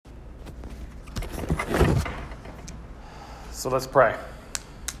So let's pray.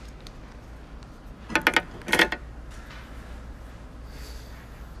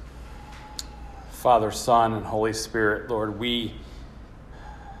 Father, Son, and Holy Spirit, Lord, we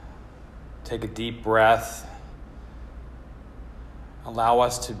take a deep breath. Allow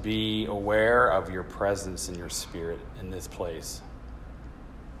us to be aware of your presence and your Spirit in this place.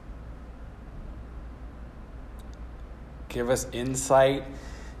 Give us insight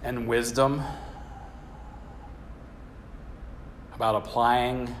and wisdom about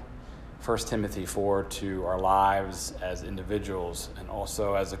applying 1 Timothy 4 to our lives as individuals and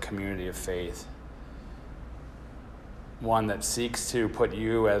also as a community of faith. One that seeks to put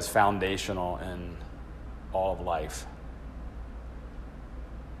you as foundational in all of life.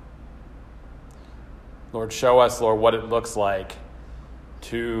 Lord, show us, Lord, what it looks like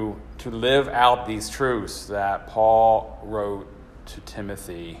to live out these truths that Paul wrote to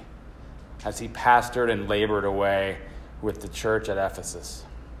Timothy as he pastored and labored away with the church at Ephesus.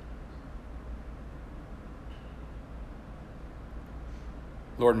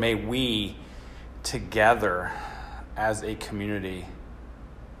 Lord, may we together as a community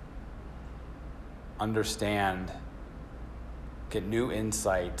understand, get new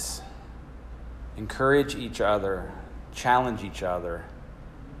insights, encourage each other, challenge each other,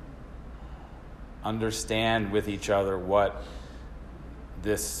 understand with each other what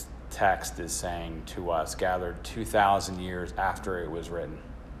this text is saying to us, gathered 2,000 years after it was written.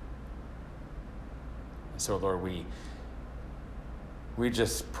 So, Lord, we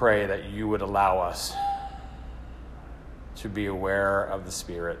just pray that you would allow us to be aware of the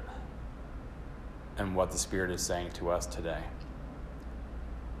Spirit and what the Spirit is saying to us today.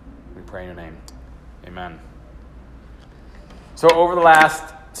 We pray in your name. Amen. So over the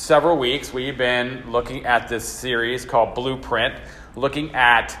last several weeks, we've been looking at this series called Blueprint, looking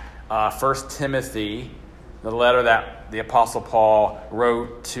at 1 Timothy, the letter that the Apostle Paul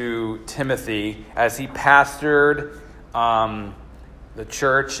wrote to Timothy as he pastored the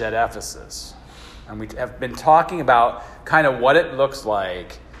church at Ephesus. And we have been talking about kind of what it looks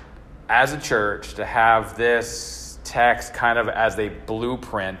like as a church to have this text kind of as a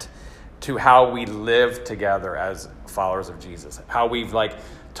blueprint to how we live together as followers of Jesus. How we've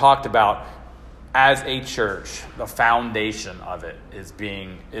talked about as a church, the foundation of it is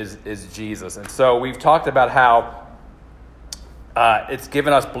Jesus. And so we've talked about how it's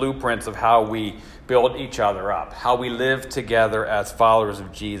given us blueprints of how we build each other up, how we live together as followers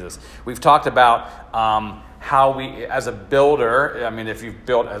of Jesus. We've talked about how we, as a builder, if you've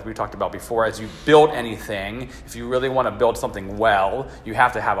built, as we talked about before, as you build anything, if you really want to build something well, you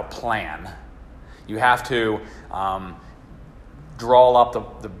have to have a plan. You have to draw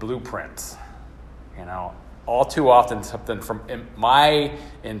up the blueprints. All too often, something from in my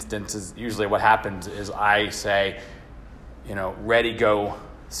instance is usually what happens is I say, ready, go,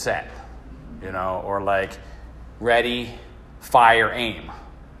 set, or ready, fire, aim.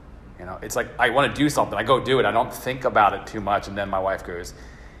 It's like I want to do something. I go do it. I don't think about it too much. And then my wife goes,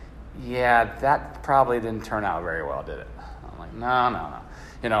 yeah, that probably didn't turn out very well, did it? I'm like,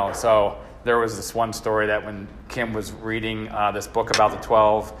 no. So there was this one story that when Kim was reading this book about the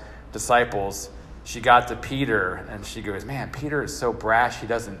 12 disciples, she got to Peter and she goes, man, Peter is so brash. He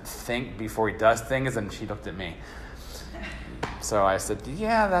doesn't think before he does things. And she looked at me. So I said,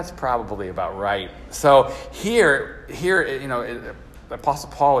 yeah, that's probably about right. So here, the Apostle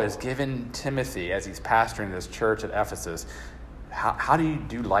Paul is given Timothy, as he's pastoring this church at Ephesus, how do you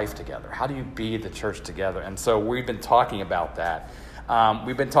do life together? How do you be the church together? And so we've been talking about that.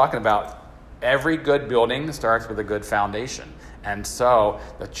 We've been talking about every good building starts with a good foundation. And so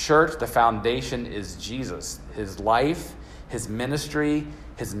the church, the foundation is Jesus, his life, his ministry,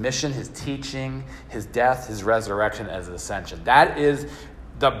 his mission, his teaching, his death, his resurrection, as his ascension. That is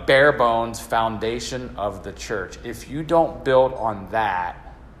the bare bones foundation of the church. If you don't build on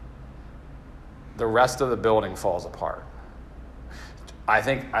that, the rest of the building falls apart. I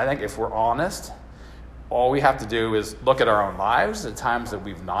think if we're honest, all we have to do is look at our own lives, the times that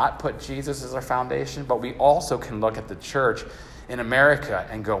we've not put Jesus as our foundation, but we also can look at the church in America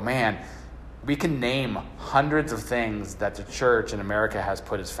and go, man, we can name hundreds of things that the church in America has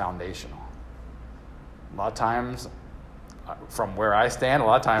put as foundational. A lot of times, from where I stand, a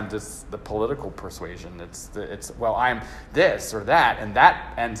lot of times it's the political persuasion. It's I'm this or that, and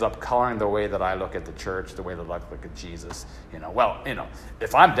that ends up coloring the way that I look at the church, the way that I look at Jesus.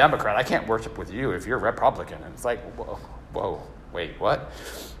 If I'm Democrat, I can't worship with you if you're Republican. And it's like, whoa, wait, what?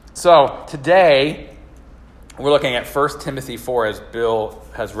 So today, we're looking at 1 Timothy 4 as Bill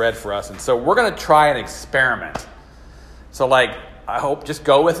has read for us. And so we're going to try an experiment. So I hope just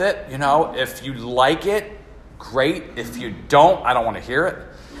go with it. If you like it, great. If you don't, I don't want to hear it.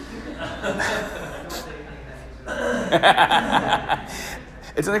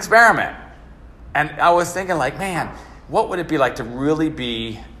 It's an experiment. And I was thinking, like, man, what would it be like to really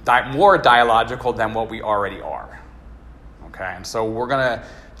be more dialogical than what we already are? Okay, and so we're going to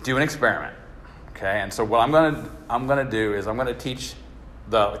do an experiment. Okay, and so what I'm going to do is I'm going to teach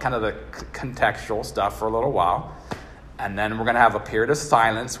the kind of the contextual stuff for a little while, and then we're going to have a period of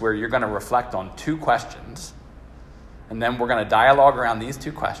silence where you're going to reflect on 2 questions, and then we're going to dialogue around these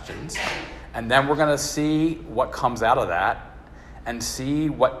 2 questions, and then we're going to see what comes out of that and see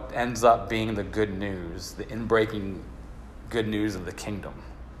what ends up being the good news, the inbreaking good news of the kingdom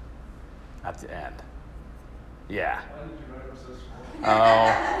at the end. Yeah.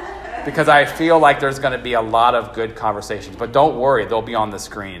 Oh, because I feel like there's going to be a lot of good conversations. But don't worry, they'll be on the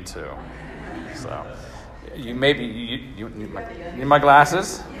screen too. So you need my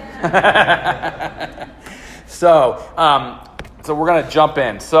glasses? So we're going to jump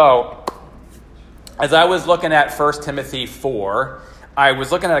in. So as I was looking at 1 Timothy 4, I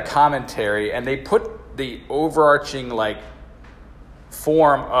was looking at a commentary, and they put the overarching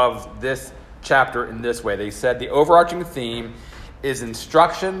form of this chapter in this way. They said the overarching theme is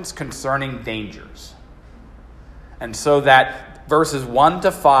instructions concerning dangers. And so that verses 1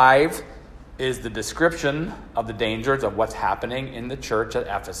 to 5 is the description of the dangers of what's happening in the church at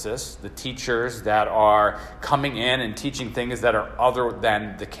Ephesus, the teachers that are coming in and teaching things that are other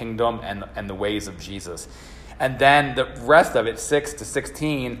than the kingdom and the ways of Jesus. And then the rest of it, 6 to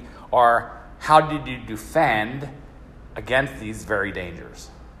 16, are how did you defend against these very dangers?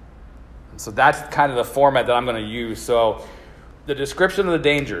 And so that's kind of the format that I'm going to use. So the description of the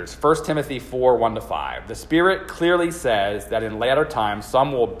dangers, 1 Timothy 4, 1 to 5. The Spirit clearly says that in latter times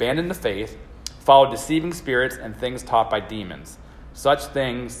some will abandon the faith, follow deceiving spirits and things taught by demons. Such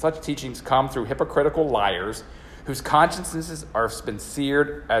teachings come through hypocritical liars whose consciences are been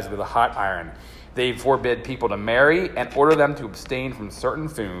seared as with a hot iron. They forbid people to marry and order them to abstain from certain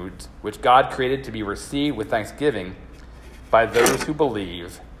foods which God created to be received with thanksgiving by those who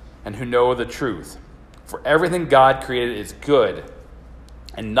believe and who know the truth. For everything God created is good,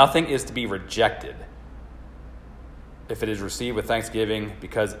 and nothing is to be rejected if it is received with thanksgiving,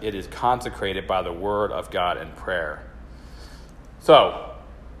 because it is consecrated by the word of God and prayer. So,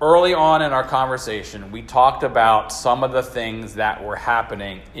 early on in our conversation, we talked about some of the things that were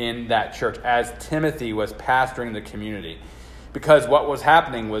happening in that church as Timothy was pastoring the community. Because what was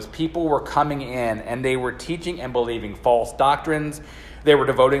happening was people were coming in and they were teaching and believing false doctrines. They were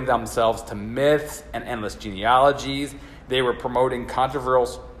devoting themselves to myths and endless genealogies. They were promoting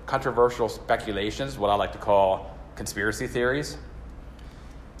controversial speculations, what I like to call conspiracy theories.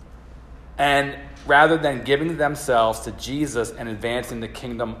 And rather than giving themselves to Jesus and advancing the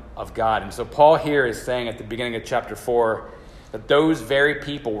kingdom of God. And so Paul here is saying at the beginning of chapter 4 that those very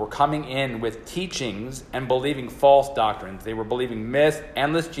people were coming in with teachings and believing false doctrines. They were believing myths,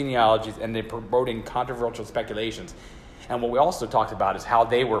 endless genealogies, and they were promoting controversial speculations. And what we also talked about is how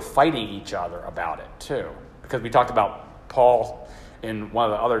they were fighting each other about it too. Because we talked about Paul in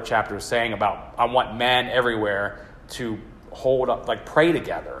one of the other chapters saying about, I want men everywhere to hold up, pray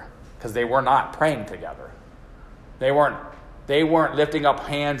together, because they were not praying together. They weren't lifting up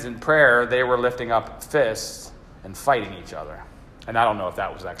hands in prayer. They were lifting up fists and fighting each other. And I don't know if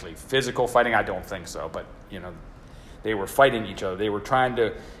that was actually physical fighting. I don't think so. But, they were fighting each other. They were trying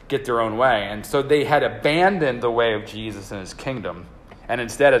to get their own way. And so they had abandoned the way of Jesus and his kingdom. And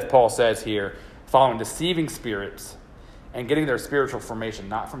instead, as Paul says here, following deceiving spirits and getting their spiritual formation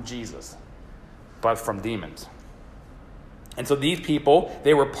not from Jesus, but from demons. And so these people,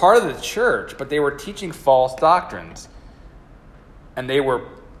 they were part of the church, but they were teaching false doctrines. And they were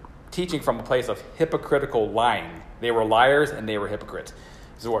teaching from a place of hypocritical lying. They were liars and they were hypocrites.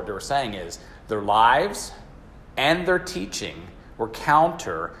 So what they were saying is their lives and their teaching were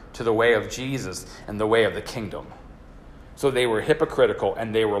counter to the way of Jesus and the way of the kingdom. So they were hypocritical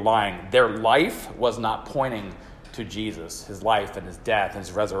and they were lying. Their life was not pointing to Jesus, his life and his death,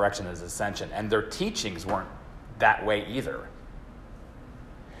 his resurrection, his ascension. And their teachings weren't that way either.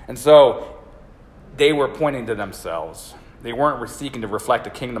 And so they were pointing to themselves. They weren't seeking to reflect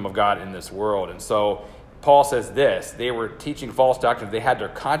the kingdom of God in this world. And so Paul says this, they were teaching false doctrines. They had their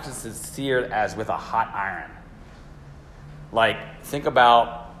consciences seared as with a hot iron. Think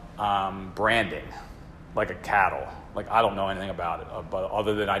about branding, like a cattle. I don't know anything about it, but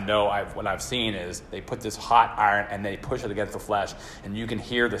other than I know what I've seen is they put this hot iron and they push it against the flesh, and you can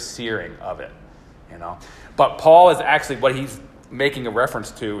hear the searing of it, But Paul is actually, what he's making a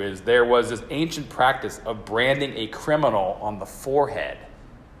reference to is there was this ancient practice of branding a criminal on the forehead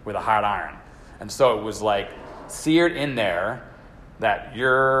with a hot iron. And so it was seared in there that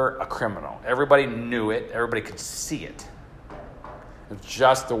you're a criminal. Everybody knew it. Everybody could see it. It's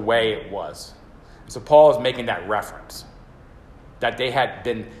just the way it was. So Paul is making that reference, that they had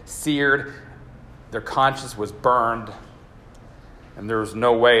been seared, their conscience was burned, and there was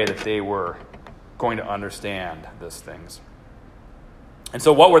no way that they were going to understand these things. And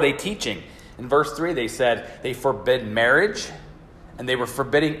so what were they teaching? In verse 3, they said they forbid marriage, and they were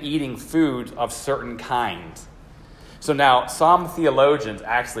forbidding eating foods of certain kinds. So now, some theologians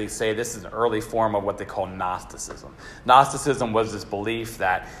actually say this is an early form of what they call Gnosticism. Gnosticism was this belief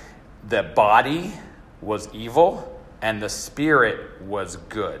that the body was evil and the spirit was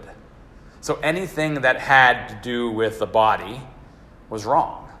good. So anything that had to do with the body was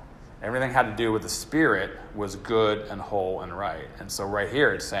wrong. Everything had to do with the spirit was good and whole and right. And so right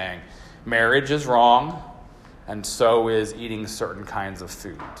here it's saying marriage is wrong, and so is eating certain kinds of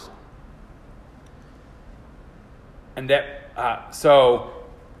foods. And so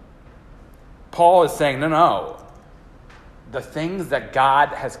Paul is saying, no. The things that God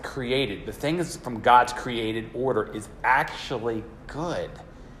has created, the things from God's created order is actually good.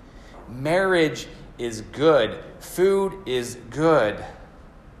 Marriage is good. Food is good.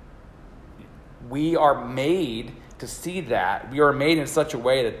 We are made to see that. We are made in such a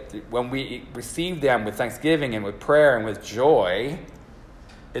way that when we receive them with thanksgiving and with prayer and with joy,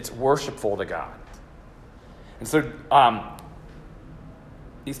 it's worshipful to God. And so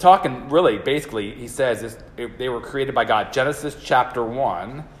he's talking really, basically, he says they were created by God. Genesis chapter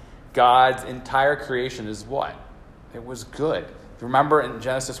 1, God's entire creation is what? It was good. Remember in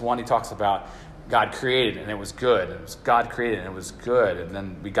Genesis 1, he talks about God created and it was good. It was God created and it was good. And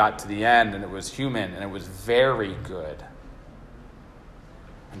then we got to the end and it was human and it was very good.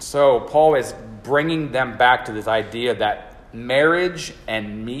 And so Paul is bringing them back to this idea that marriage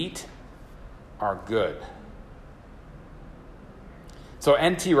and meat are good. So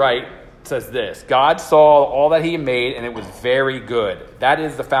N.T. Wright says this: God saw all that he made and it was very good. That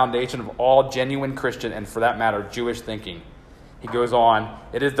is the foundation of all genuine Christian and, for that matter, Jewish thinking. He goes on,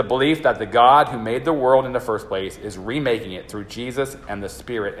 it is the belief that the God who made the world in the first place is remaking it through Jesus and the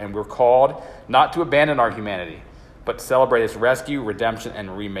Spirit, and we're called not to abandon our humanity, but to celebrate its rescue, redemption,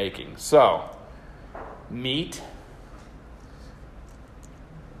 and remaking. So, meat,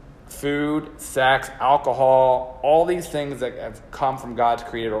 food, sex, alcohol, all these things that have come from God's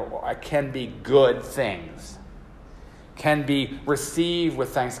creator can be good things, can be received with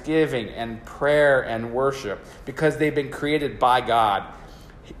thanksgiving and prayer and worship because they've been created by God.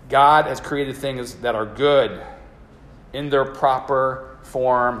 God has created things that are good in their proper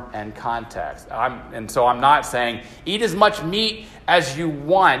form and context. So I'm not saying eat as much meat as you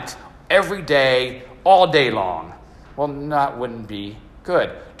want every day, all day long. Well, that wouldn't be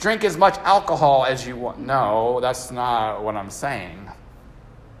good. Drink as much alcohol as you want. No, that's not what I'm saying.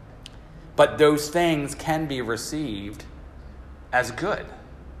 But those things can be received as good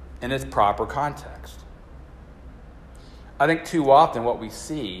in its proper context. I think too often what we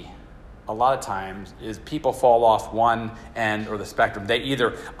see a lot of times is people fall off one end or the spectrum. They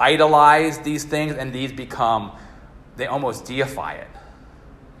either idolize these things and they almost deify it.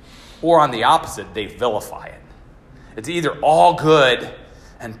 Or on the opposite, they vilify it. It's either all good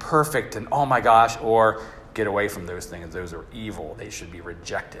and perfect and oh my gosh, or get away from those things. Those are evil. They should be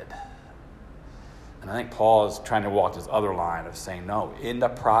rejected. And I think Paul is trying to walk this other line of saying, no, in the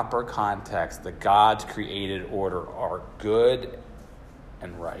proper context, the God's created order are good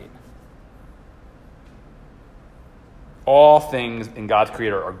and right. All things in God's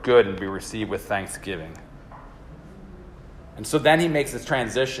creator are good and be received with thanksgiving. And so then he makes this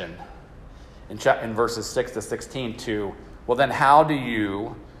transition in verses 6 to 16 to, well, then how do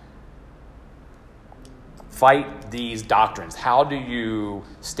you fight these doctrines? How do you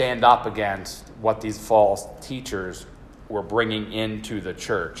stand up against what these false teachers were bringing into the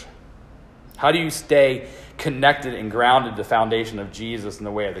church? How do you stay connected and grounded to the foundation of Jesus and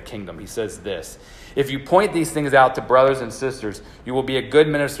the way of the kingdom? He says this: if you point these things out to brothers and sisters, you will be a good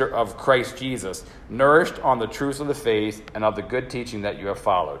minister of Christ Jesus, nourished on the truths of the faith and of the good teaching that you have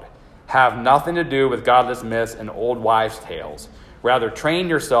followed. Have nothing to do with godless myths and old wives' tales. Rather, train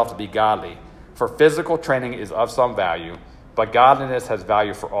yourself to be godly. For physical training is of some value, but godliness has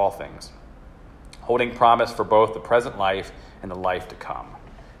value for all things, holding promise for both the present life and the life to come.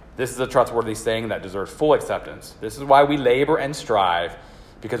 This is a trustworthy saying that deserves full acceptance. This is why we labor and strive,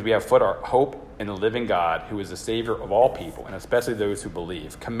 because we have put our hope in the living God, who is the Savior of all people, and especially those who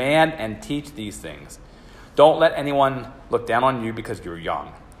believe. Command and teach these things. Don't let anyone look down on you because you're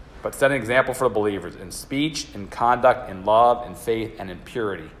young, but set an example for the believers in speech, in conduct, in love, in faith, and in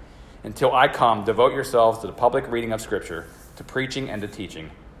purity. Until I come, devote yourselves to the public reading of Scripture, to preaching and to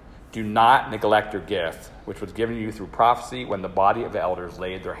teaching. Do not neglect your gift, which was given you through prophecy when the body of elders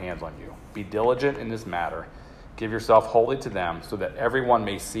laid their hands on you. Be diligent in this matter. Give yourself wholly to them, so that everyone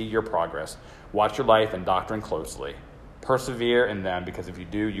may see your progress. Watch your life and doctrine closely. Persevere in them, because if you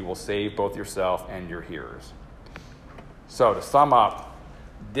do, you will save both yourself and your hearers. So to sum up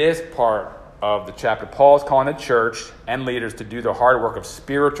this part of the chapter, Paul is calling the church and leaders to do the hard work of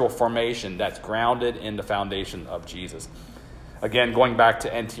spiritual formation that's grounded in the foundation of Jesus. Again, going back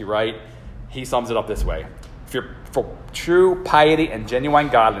to N.T. Wright, he sums it up this way. For true piety and genuine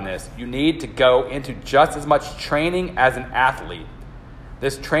godliness, you need to go into just as much training as an athlete.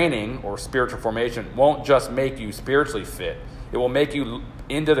 This training, or spiritual formation, won't just make you spiritually fit. It will make you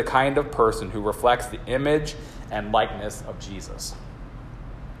into the kind of person who reflects the image and likeness of Jesus.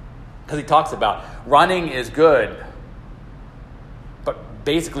 Because he talks about running is good, but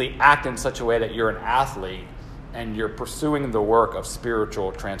basically act in such a way that you're an athlete and you're pursuing the work of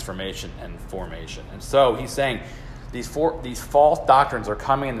spiritual transformation and formation. And so he's saying these false doctrines are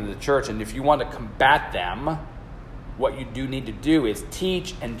coming into the church, and if you want to combat them, what you do need to do is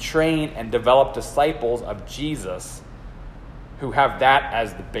teach and train and develop disciples of Jesus who have that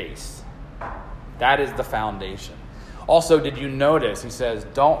as the base. That is the foundation. Also, did you notice, he says,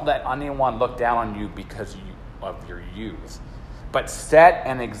 don't let anyone look down on you because of your youth, but set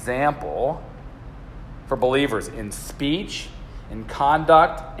an example for believers in speech, in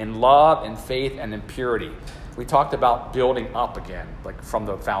conduct, in love, in faith, and in purity. We talked about building up again, like from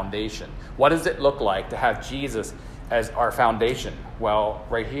the foundation. What does it look like to have Jesus as our foundation? Well,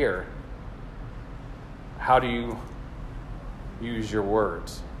 right here, how do you use your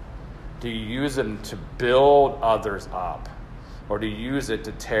words? Do you use them to build others up? Or do you use it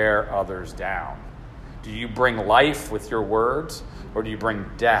to tear others down? Do you bring life with your words? Or do you bring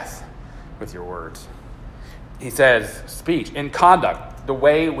death with your words? He says, speech, in conduct, the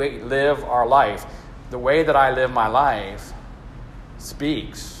way we live our life, the way that I live my life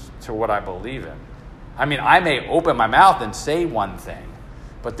speaks to what I believe in. I mean, I may open my mouth and say one thing,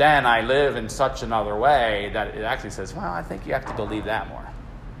 but then I live in such another way that it actually says, well, I think you have to believe that more.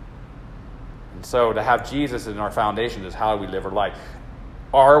 And so to have Jesus in our foundation is how we live our life.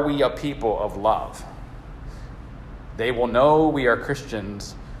 Are we a people of love? They will know we are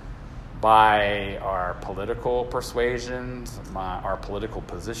Christians by our political persuasions, our political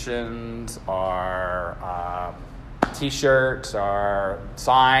positions, our T-shirts, our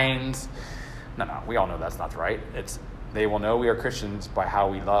signs. No, we all know that's not right. They will know we are Christians by how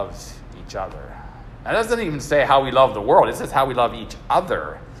we love each other. And that doesn't even say how we love the world. It says how we love each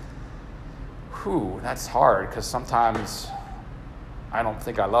other. Whew, that's hard, because sometimes I don't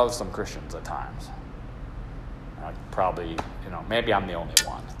think I love some Christians at times. I probably, maybe I'm the only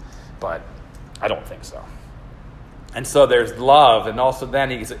one, but I don't think so. And so there's love, and also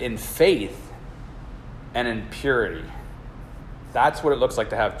then he's in faith and in purity. That's what it looks like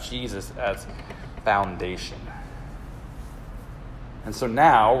to have Jesus as foundation. And so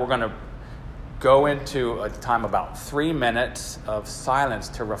now we're going to go into a time about 3 minutes of silence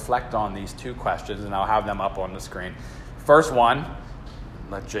to reflect on these two questions, and I'll have them up on the screen. First one,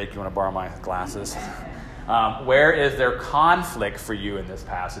 Jake, you want to borrow my glasses? Where is there conflict for you in this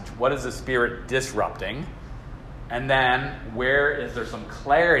passage? What is the Spirit disrupting? And then, where is there some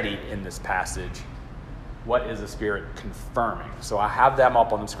clarity in this passage? What is the Spirit confirming? So I have them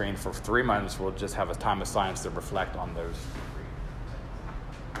up on the screen for 3 minutes. We'll just have a time of silence to reflect on those.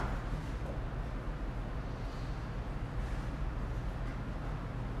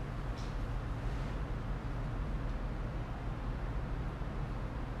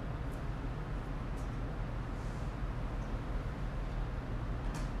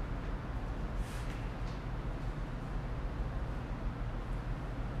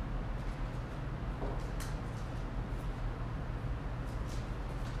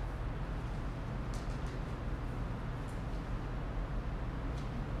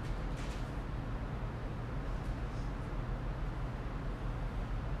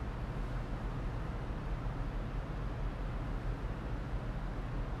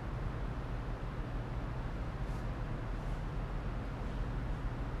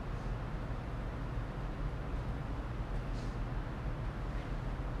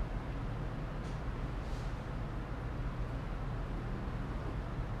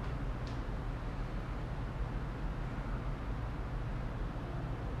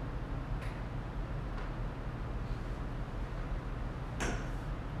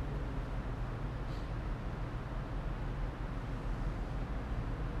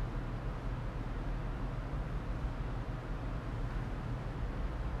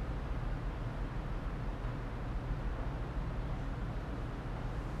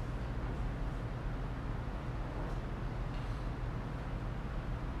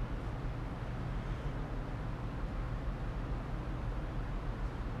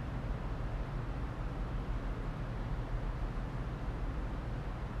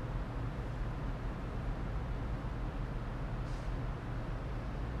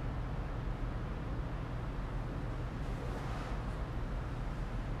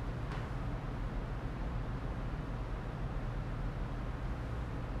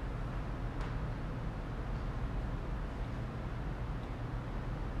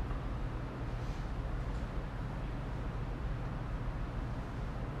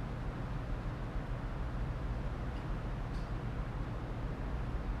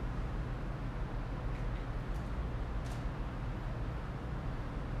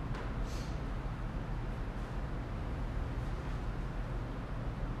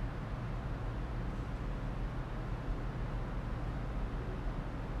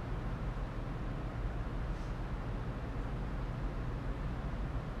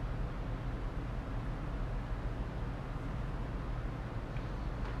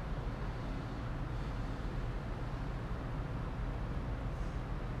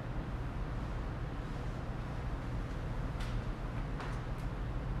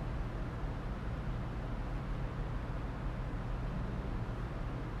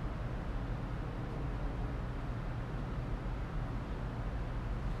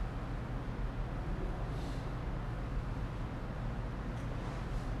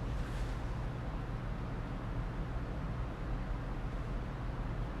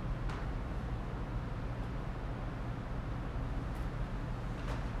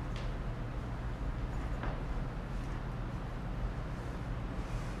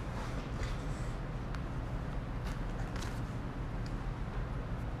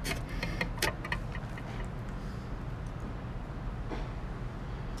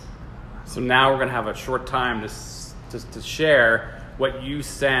 So now we're going to have a short time to share what you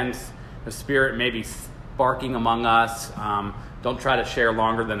sense the Spirit may be sparking among us. Don't try to share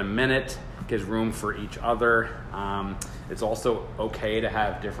longer than a minute. Gives room for each other. It's also okay to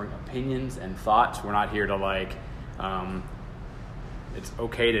have different opinions and thoughts. We're not here to it's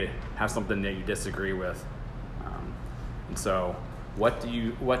okay to have something that you disagree with. And so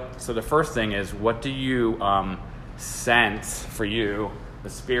so the first thing is, what do you sense for you, the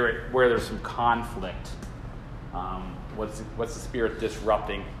Spirit, where there's some conflict? What's the Spirit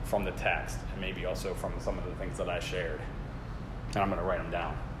disrupting from the text, and maybe also from some of the things that I shared? And I'm going to write them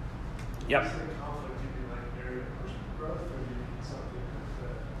down. Yep. Is the conflict you mean like area of personal growth, or do you mean something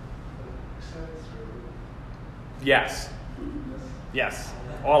that makes sense? Or... Yes. Yes.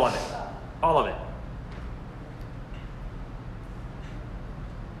 All of it. All of it.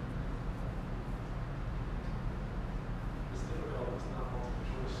 It's difficult. It's not multiple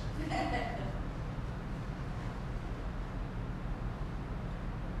choice.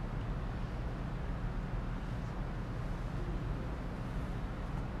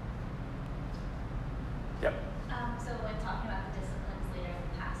 Yep. So when talking about the disciplines later in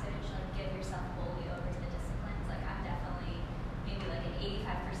the passage, like give yourself wholly over to the disciplines, like I'm definitely maybe like an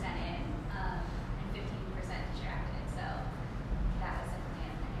 85% in and 15% distracted. So that was definitely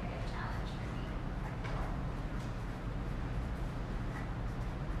an area of challenge for me.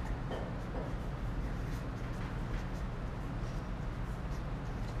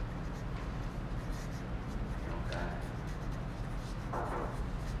 Okay.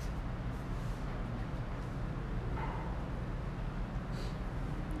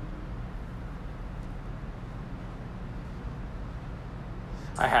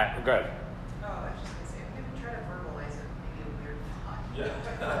 Good. Oh, I was just going to say, I'm going to try to verbalize it, maybe a weird thought. Yeah,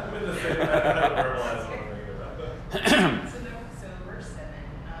 I'm in the same verbalize what I'm thinking about that. So verse 7,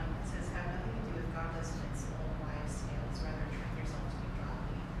 it says, have nothing to do with godless myths and old wives' tales, rather train yourself to be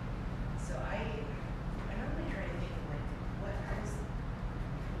godly. So I normally try to think of like,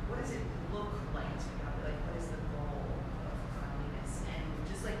 what does it look like to be godly? Like, what is the goal of godliness? And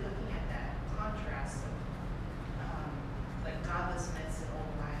just like looking at that contrast of like godless myths and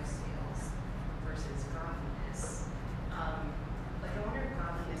old wives' tales versus godliness. Like I wonder if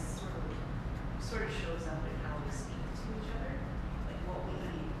godliness sort of shows up in how we speak to each other, like what we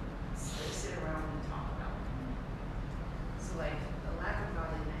sit around and talk about. So like the lack of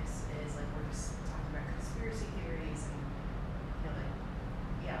godliness is like we're just talking about conspiracy theories and like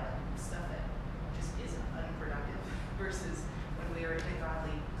stuff that just isn't unproductive versus when we are in a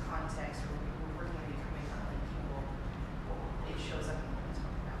godly context where we're working on becoming godly people, it shows up in what we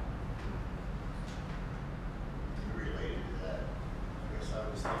talk about. Related to that, I guess I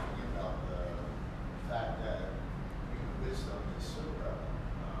was thinking about the fact that human wisdom is so prevalent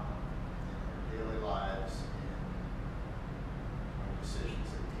in our daily lives, in our decisions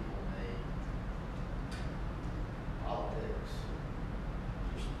that people make, politics,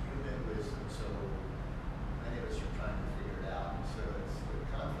 just human wisdom. So many of us are trying to figure it out. So it's the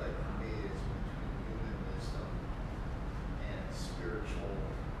conflict for me is between human wisdom and spiritual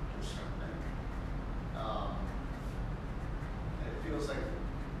discernment. And it feels like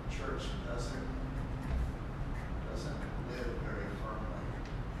the church doesn't live very firmly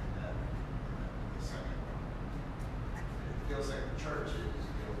in that second one. It feels like the church is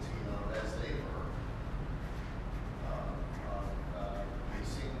guilty of, as they were,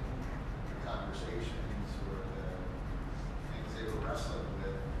 basing the conversations or the things they were wrestling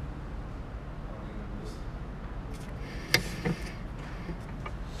with on human wisdom.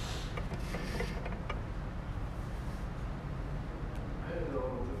 I had a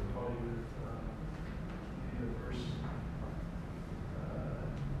little difficulty with the verse,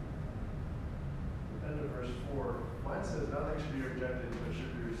 end of verse 4. Mine says nothing should be rejected, but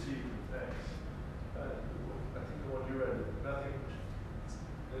should be received with thanks. I think the one you read, nothing,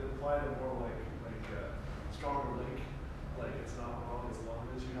 it implied a more like a stronger link, like it's not wrong as long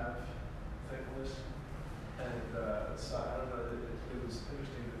as you have thankfulness. And so I don't know, it was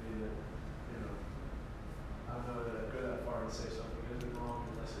interesting to me that, I don't know that I'd go that far and say something isn't wrong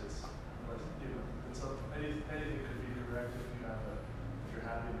unless it's anything could be correct if you're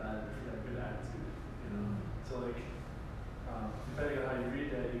happy about it, if you have a good attitude, So like, depending on how you read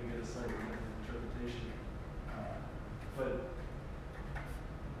that, you can get a slightly different interpretation. But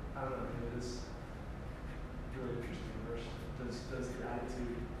I don't know, it is really interesting verse. Does your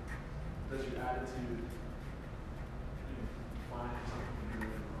attitude find something to be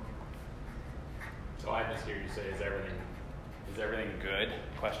really wrong? So I just hear you say, is everything good?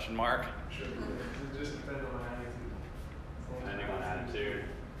 Question mark. Sure. It just depends on attitude. Depending on attitude.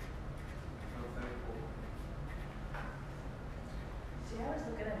 See, I was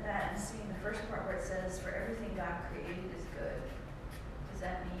looking at that and seeing the first part where it says, for everything God created is good. Does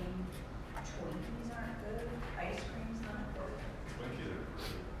that mean Twinkies aren't good? Ice cream's not good? Twinkies are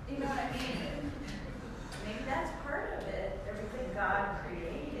pretty. You know what I mean? Maybe that's part of it. Everything God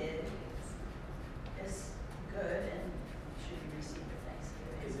created is good and should be received with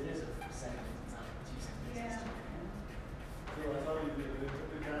thanksgiving. Because it is a sentence, it's not two sentences. Yeah. So I thought you did the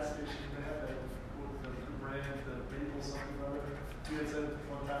gas station, they had that, the brand, the maple something or other. You had said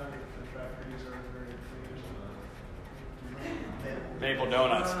one time that the tractors are very clean. Maple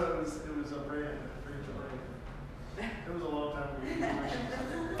Donuts. No, it was a brand. It was a long time ago.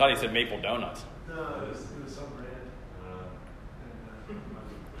 I thought he said Maple Donuts. No, it was some brand.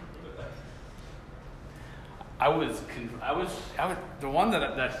 I was the one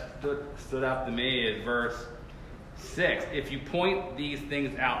that stood out to me is verse 6. If you point these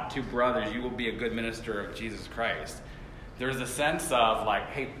things out to brothers, you will be a good minister of Jesus Christ. There's a sense of like,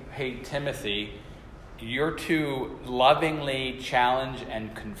 hey Timothy, you're to lovingly challenge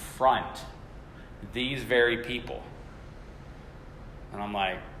and confront these very people. And I'm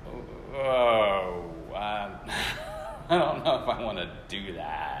like, I don't know if I want to do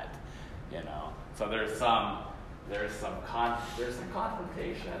that, you know. So there's some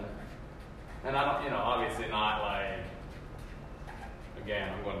confrontation, and I don't, you know, obviously not like,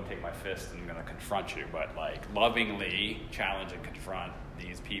 again, I'm going to take my fist and I'm going to confront you, but like lovingly challenge and confront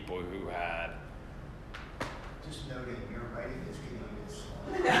these people who had. Just noting, your writing is getting a bit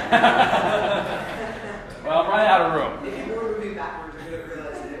slow. Well, I'm running out of room. If you were moving backwards, you're going to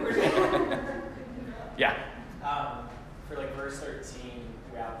realize it. Yeah. For like verse 13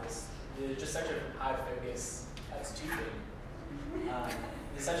 throughout this, there's just such a high focus. That's two things.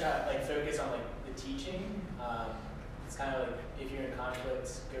 There's such a like focus on like the teaching. It's kind of like if you're in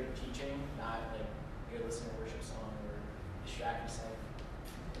conflict, go to teaching, not like go listen to a worship song or distract yourself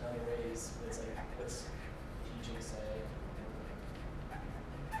in other ways. It's like what's teaching say?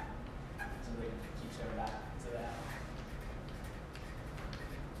 Somebody keeps going back to that.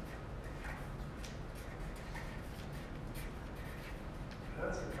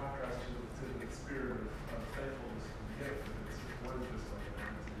 That's in contrast to the spirit of faithfulness from the gift. It was just like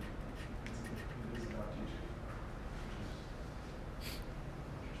that. It is about teaching.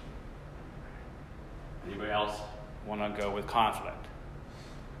 Anybody else want to go with conflict?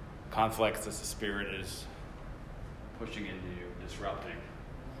 Conflicts as the Spirit is pushing into you, disrupting.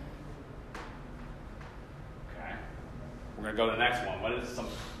 Okay. We're going to go to the next one.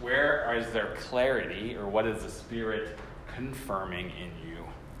 Where is there clarity, or what is the Spirit confirming in you?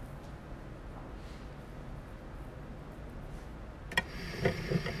 Going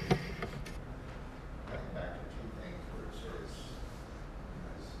back to two things where it says,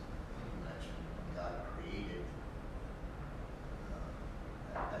 as you mentioned, when God created,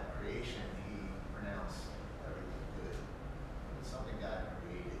 that creation, he pronounced everything good. When something God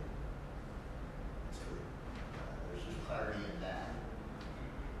created, it's good. There's just clarity in that.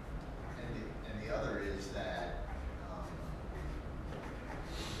 And the other is that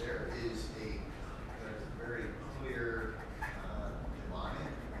there's a very clear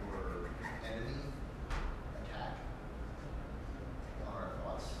demonic or enemy attack on our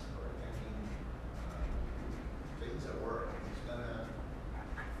thoughts or thinking. Things at work, he's gonna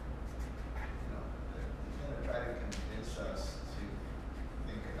try to convince us to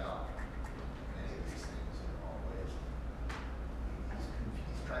think about many of these things in all ways.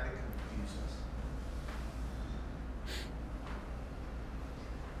 He's trying to confuse us.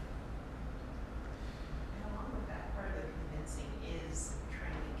 And along with that, part of the convincing is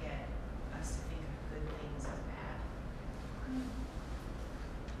trying to get us to think of good things as bad.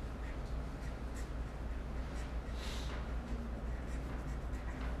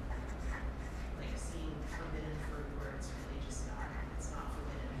 Like seeing forbidden fruit where it's really just not, it's not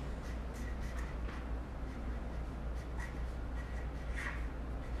forbidden.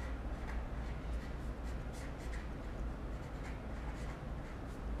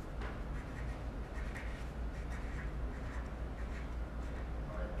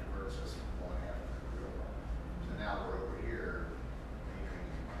 All right, where it's just going after the real one. So now we're over here,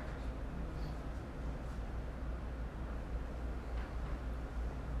 making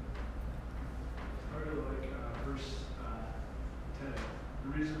Part of like verse 10.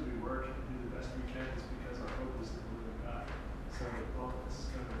 The reason we work and do the best we can is because our hope is in the Word of God. So, well, this is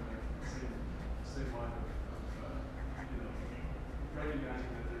kind of like the same line of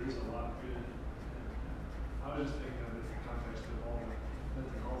recognizing that there is a lot of good. And I was just thinking of it in the context of all the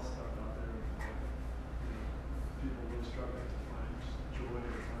mental health stuff out there. People really struggling to find joy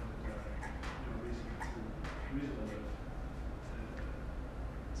or find reason to live. And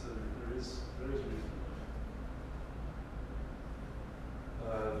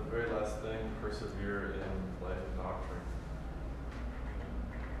persevere in life and doctrine.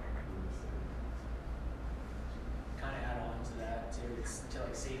 Kind of add on to that too. It's to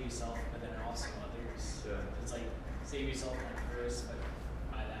like save yourself, but then also others. Yeah. It's like save yourself like first, but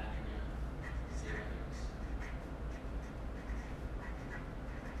by that you're gonna save others.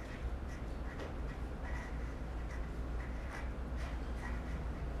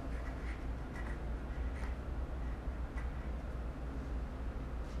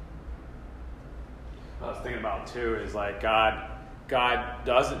 What I was thinking about too is like God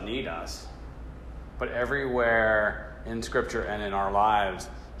doesn't need us, but everywhere in Scripture and in our lives,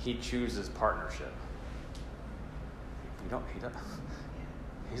 He chooses partnership.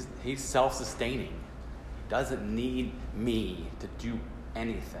 He's self-sustaining. He doesn't need me to do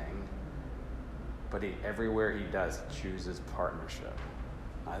anything, but everywhere He does, He chooses partnership.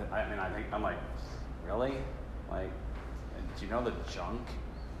 I mean, I think I'm like, really? Like, do you know the junk?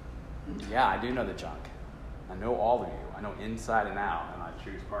 Yeah, I do know the junk. I know all of you. I know inside and out, and I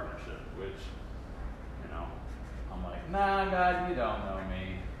choose partnership, which, I'm like, nah, God, you don't know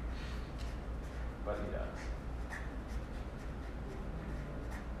me. But He does.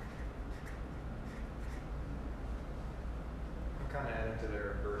 I'm kind of adding to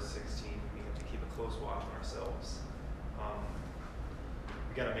there, verse 16, we have to keep a close watch on ourselves.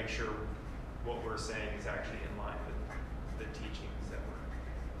 We got to make sure what we're saying is actually in line with the teachings that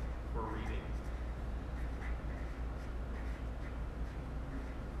we're reading.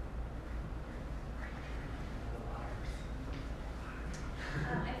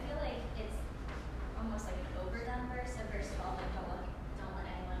 I feel like it's almost like an overdone verse. So verse 12, like don't let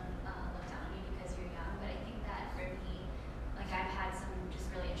anyone look down on you because you're young. But I think that for me, like I've had some just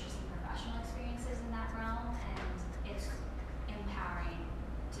really interesting professional experiences in that realm, and it's empowering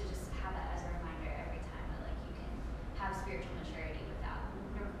to just have that as a reminder every time that like you can have spiritual maturity without,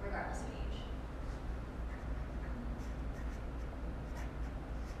 regardless of age.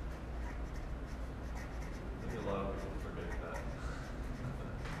 I think a lot of people forget that.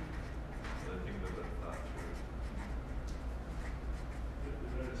 So I think that that's not true.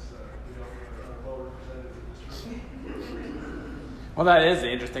 There's, we are well represented in this room. Well, that is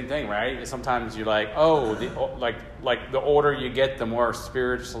the interesting thing, right? Sometimes you're like, oh, like the older you get, the more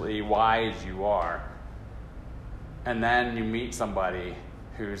spiritually wise you are. And then you meet somebody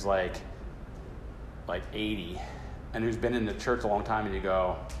who's like 80 and who's been in the church a long time, and you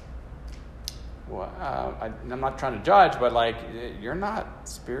go, well, I'm not trying to judge, but like you're not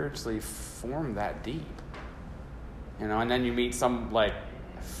spiritually formed that deep. And then you meet some like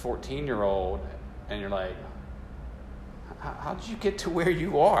 14-year-old and you're like, how did you get to where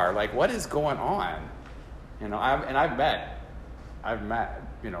you are? Like, what is going on? I've met,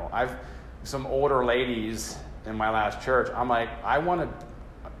 some older ladies in my last church. I'm like, I want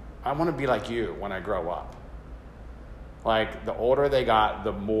to be like you when I grow up. Like, the older they got,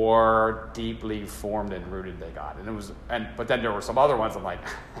 the more deeply formed and rooted they got. But then there were some other ones I'm like,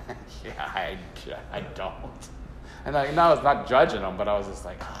 yeah, I don't. And I know it's not judging them, but I was just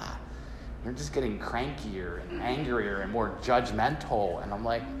like, you're just getting crankier and angrier and more judgmental. And I'm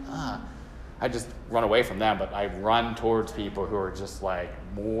like, I just run away from them, but I run towards people who are just like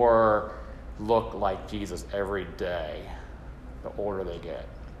more look like Jesus every day, the older they get.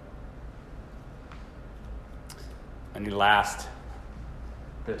 Any last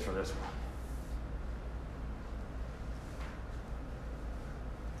bits for this one?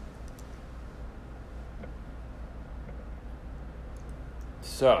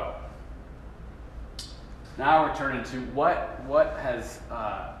 So, now we're turning to what has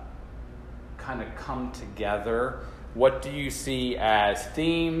kind of come together. What do you see as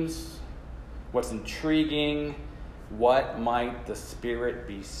themes? What's intriguing? What might the Spirit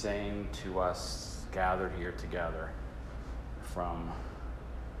be saying to us gathered here together from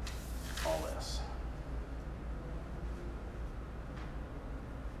all this?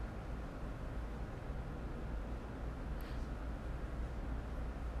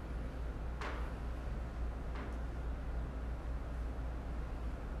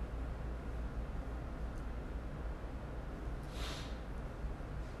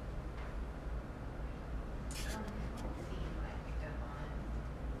 Theme I picked up on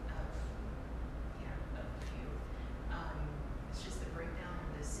of a few. It's just the breakdown of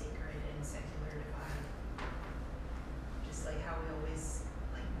the sacred and secular divide. Just like how we always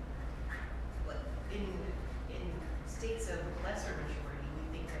like in states of lesser maturity, we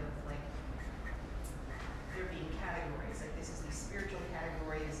think of like there being categories. Like this is the spiritual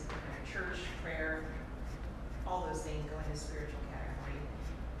categories, church, prayer, all those things go into spiritual category,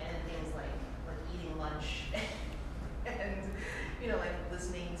 and then things like eating lunch and like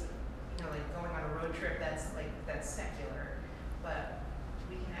listening to you know, like going on a road trip, that's secular. But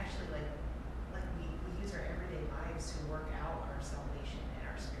we can actually we use our everyday lives to work out our salvation and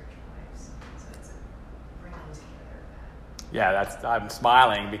our spiritual lives. So it's a bringing together of that. Yeah, I'm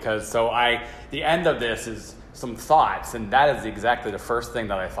smiling because the end of this is some thoughts, and that is exactly the first thing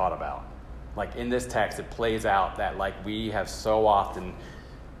that I thought about. Like in this text, it plays out that like we have so often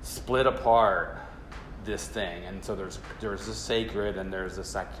split apart this thing, and so there's the sacred and there's the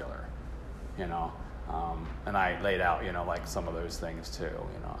secular, you know. And I laid out, you know, like some of those things too.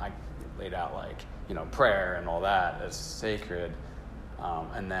 You know, I laid out like, you know, prayer and all that as sacred,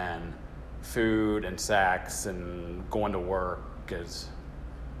 and then food and sex and going to work is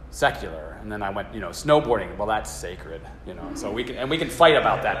secular. And then I went, you know, snowboarding. Well, that's sacred, you know. So we can fight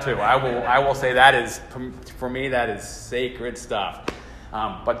about that too. I will say that is, for me, that is sacred stuff.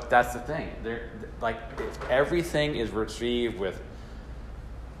 But that's the thing. Like everything is received with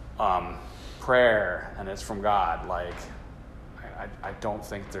prayer, and it's from God. Like I don't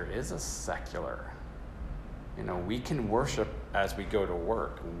think there is a secular. You know, we can worship as we go to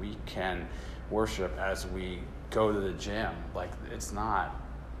work. We can worship as we go to the gym. Like it's not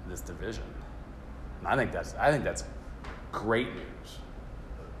this division. And I think that's great news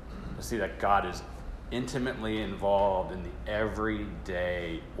to see that God is intimately involved in the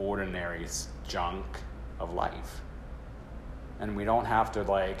everyday, ordinary junk of life. And we don't have to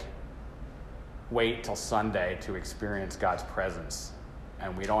like wait till Sunday to experience God's presence.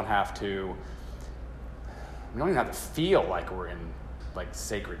 And we don't even have to feel like we're in like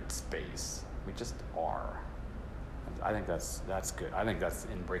sacred space. We just are. I think that's good. I think that's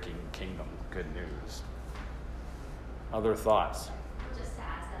in Breaking Kingdom good news. Other thoughts? Just to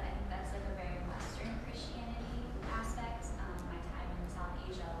add that, I think that's like a very Western Christianity aspect. My time in South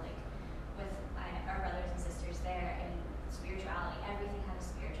Asia, like with our brothers and sisters there, and spirituality, everything has a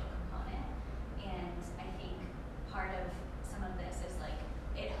spiritual component. And I think part of some of this is like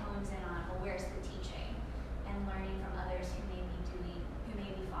it hones in on, well, where's the teaching, and learning from others who may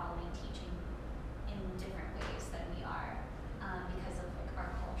be following teaching in different ways than we are, because of like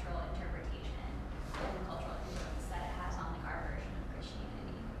our cultural interpretation and the cultural influence that it has on like our version of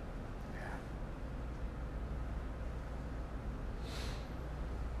Christianity. Yeah.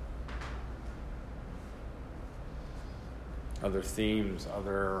 Other themes,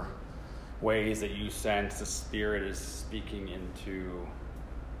 other ways that you sense the Spirit is speaking into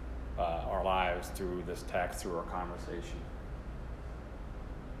our lives through this text, through our conversation.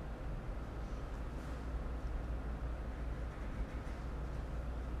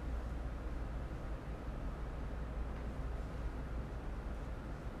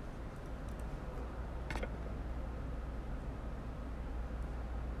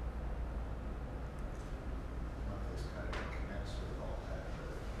 This kind of connects with all that,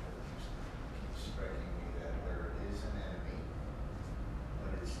 but it keeps striking me that there is an enemy,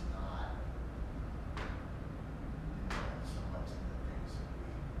 but it's not, so much in the things that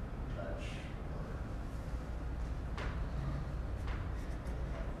we touch or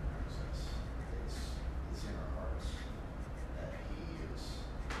it's in our hearts that he is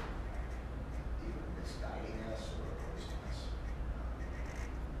either misguiding us or opposing us.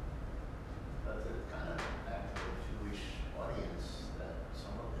 But the kind of back to the Jewish audience that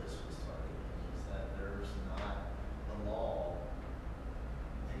some of this was targeting is that there's not the law.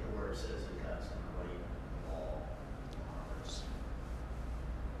 Think of where it says that God's going to write the law on our hearts.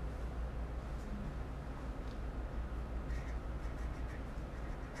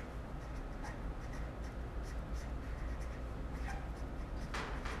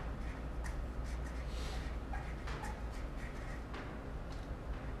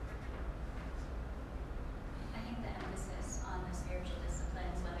 I think the emphasis on the spiritual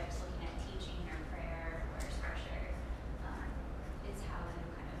disciplines, whether it's looking at teaching or prayer or scripture, is how you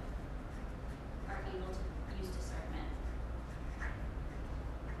kind of are able to use discernment.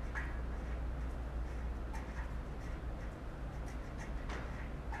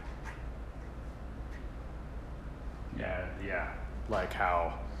 Yeah. Like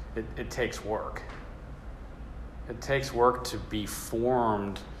how it takes work. It takes work to be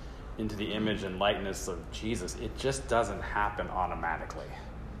formed into the image and likeness of Jesus. It just doesn't happen automatically.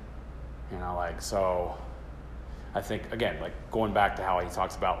 You know, like, so I think, again, like going back to how he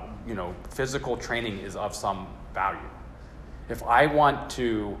talks about, you know, physical training is of some value. If I want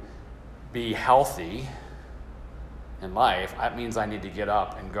to be healthy in life, that means I need to get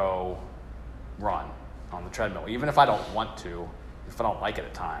up and go run on the treadmill. Even if I don't want to, if I don't like it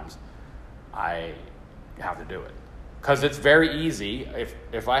at times, I have to do it. Because it's very easy.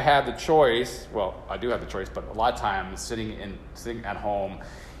 If I had the choice, well, I do have the choice, but a lot of times sitting at home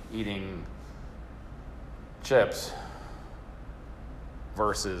eating chips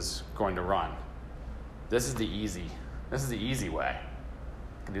versus going to run. This is the easy way.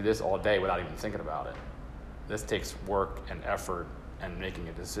 I can do this all day without even thinking about it. This takes work and effort and making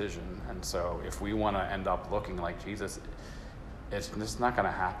a decision. And so if we want to end up looking like Jesus, it's not going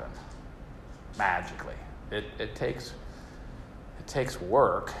to happen magically. It takes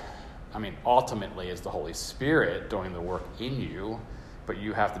work. I mean, ultimately, it's the Holy Spirit doing the work in you, but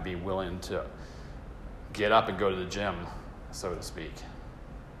you have to be willing to get up and go to the gym, so to speak.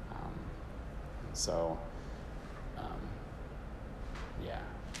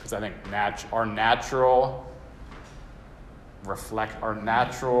 Because I think our natural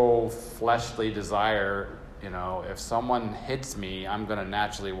fleshly desire, if someone hits me, I'm going to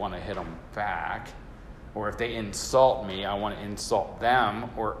naturally want to hit them back. Or if they insult me, I want to insult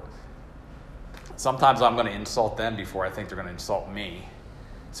them. Or sometimes I'm going to insult them before I think they're going to insult me.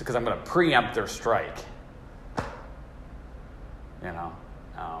 It's because I'm going to preempt their strike.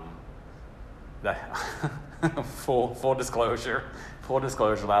 Full disclosure.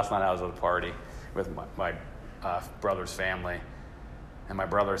 Last night I was at a party with my brother's family, and my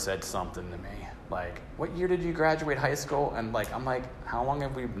brother said something to me like, "What year did you graduate high school?" And I'm like, "How long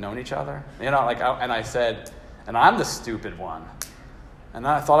have we known each other?" And I said, and I'm the stupid one. And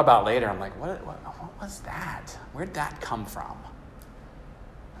then I thought about it later. I'm like, what was that? Where'd that come from?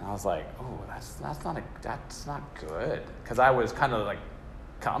 And I was like, oh, that's not good. Because I was kind of like,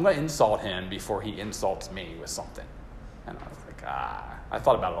 I'm going to insult him before he insults me with something. And I was like, I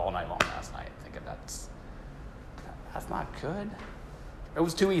thought about it all night long last night, thinking that's not good. It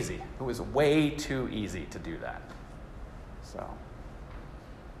was too easy. It was way too easy to do that. So,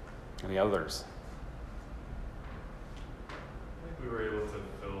 any others? I think we were able to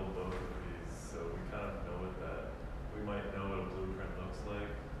fill both of these, so we kind of know we might know what a blueprint looks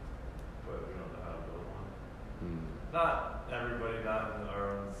like, but we don't know how to build one. Not everybody, not in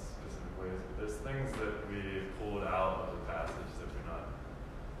our own specific ways, but there's things that we pulled out of the passage that we've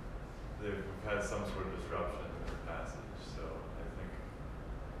had some sort of disruption in the passage. So I think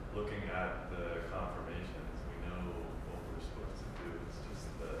looking at the confirmations, we know what we're supposed to do. It's just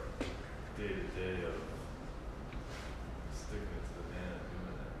the day-to-day of sticking it to the man and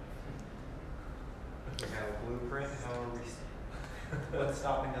doing it. We have a blueprint. How are we? What's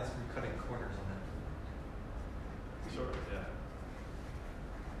stopping us from cutting corners on that? Sure, yeah.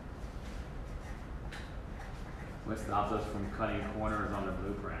 What stops us from cutting corners on the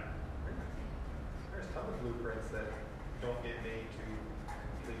blueprint? There's a ton of blueprints that don't get made to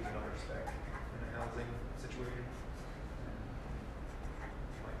complete another spec in a housing situation. You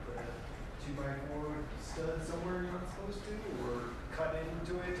might put a 2x4 stud somewhere you're not supposed to, or cut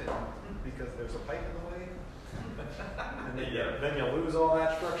into it because there's a pipe in the way. And then you'll lose all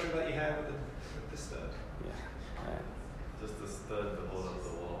that structure that you have with the stud. Yeah. Right. Just the stud to hold up the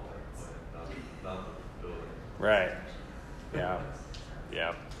wall, not the building. Right. Yeah.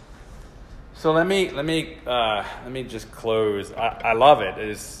 Yeah. So let me just close. I love it. It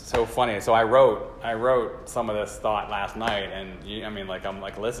is so funny. So I wrote some of this thought last night, and I'm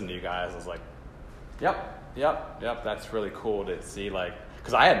listening to you guys. I was like, yep. That's really cool to see,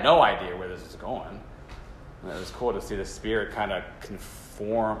 because I had no idea where this is going. And it was cool to see the Spirit kind of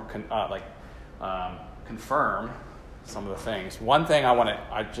confirm some of the things. One thing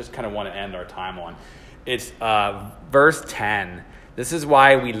I just kind of want to end our time on. It's verse 10. This is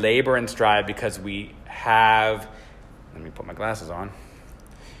why we labor and strive, because we have, let me put my glasses on.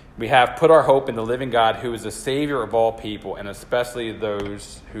 We have put our hope in the living God, who is the Savior of all people, and especially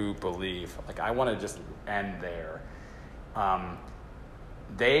those who believe. I want to just end there.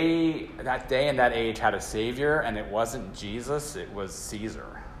 That day and that age had a Savior, and it wasn't Jesus, it was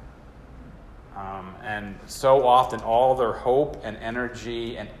Caesar. And so often all their hope and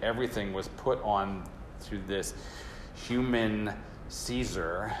energy and everything was put on to this human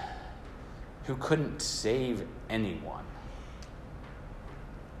Caesar who couldn't save anyone.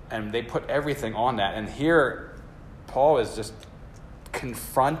 And they put everything on that. And here Paul is just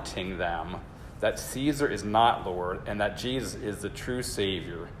confronting them that Caesar is not Lord, and that Jesus is the true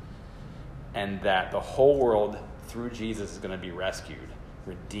Savior, and that the whole world through Jesus is going to be rescued,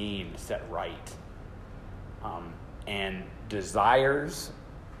 redeemed, set right, and desires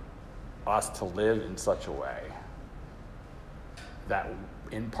us to live in such a way that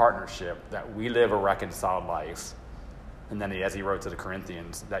in partnership, that we live a reconciled life. And then as he wrote to the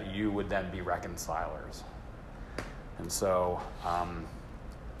Corinthians, that you would then be reconcilers. And so,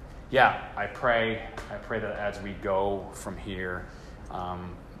 I pray that as we go from here,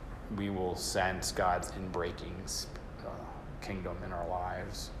 we will sense God's inbreaking kingdom in our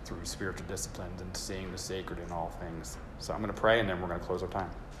lives through spiritual disciplines and seeing the sacred in all things. So I'm going to pray, and then we're going to close our time.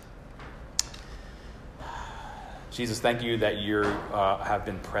 Jesus, thank you that you have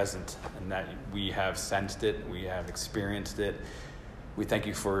been present and that we have sensed it, we have experienced it. We thank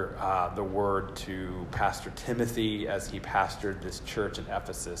you for the word to Pastor Timothy as he pastored this church in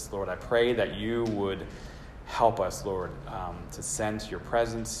Ephesus. Lord, I pray that you would help us, Lord, to sense your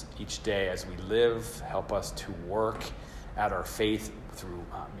presence each day as we live. Help us to work at our faith through,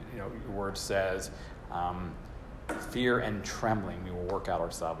 your word says, fear and trembling, we will work out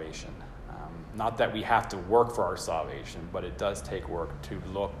our salvation. Not that we have to work for our salvation, but it does take work to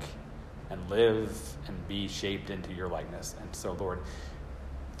look and live and be shaped into your likeness. And so, Lord,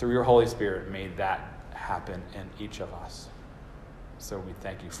 through your Holy Spirit, may that happen in each of us. So we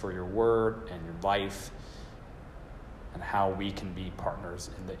thank you for your word and your life and how we can be partners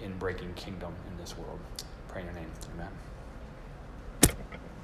in the inbreaking kingdom in this world. Pray in your name. Amen.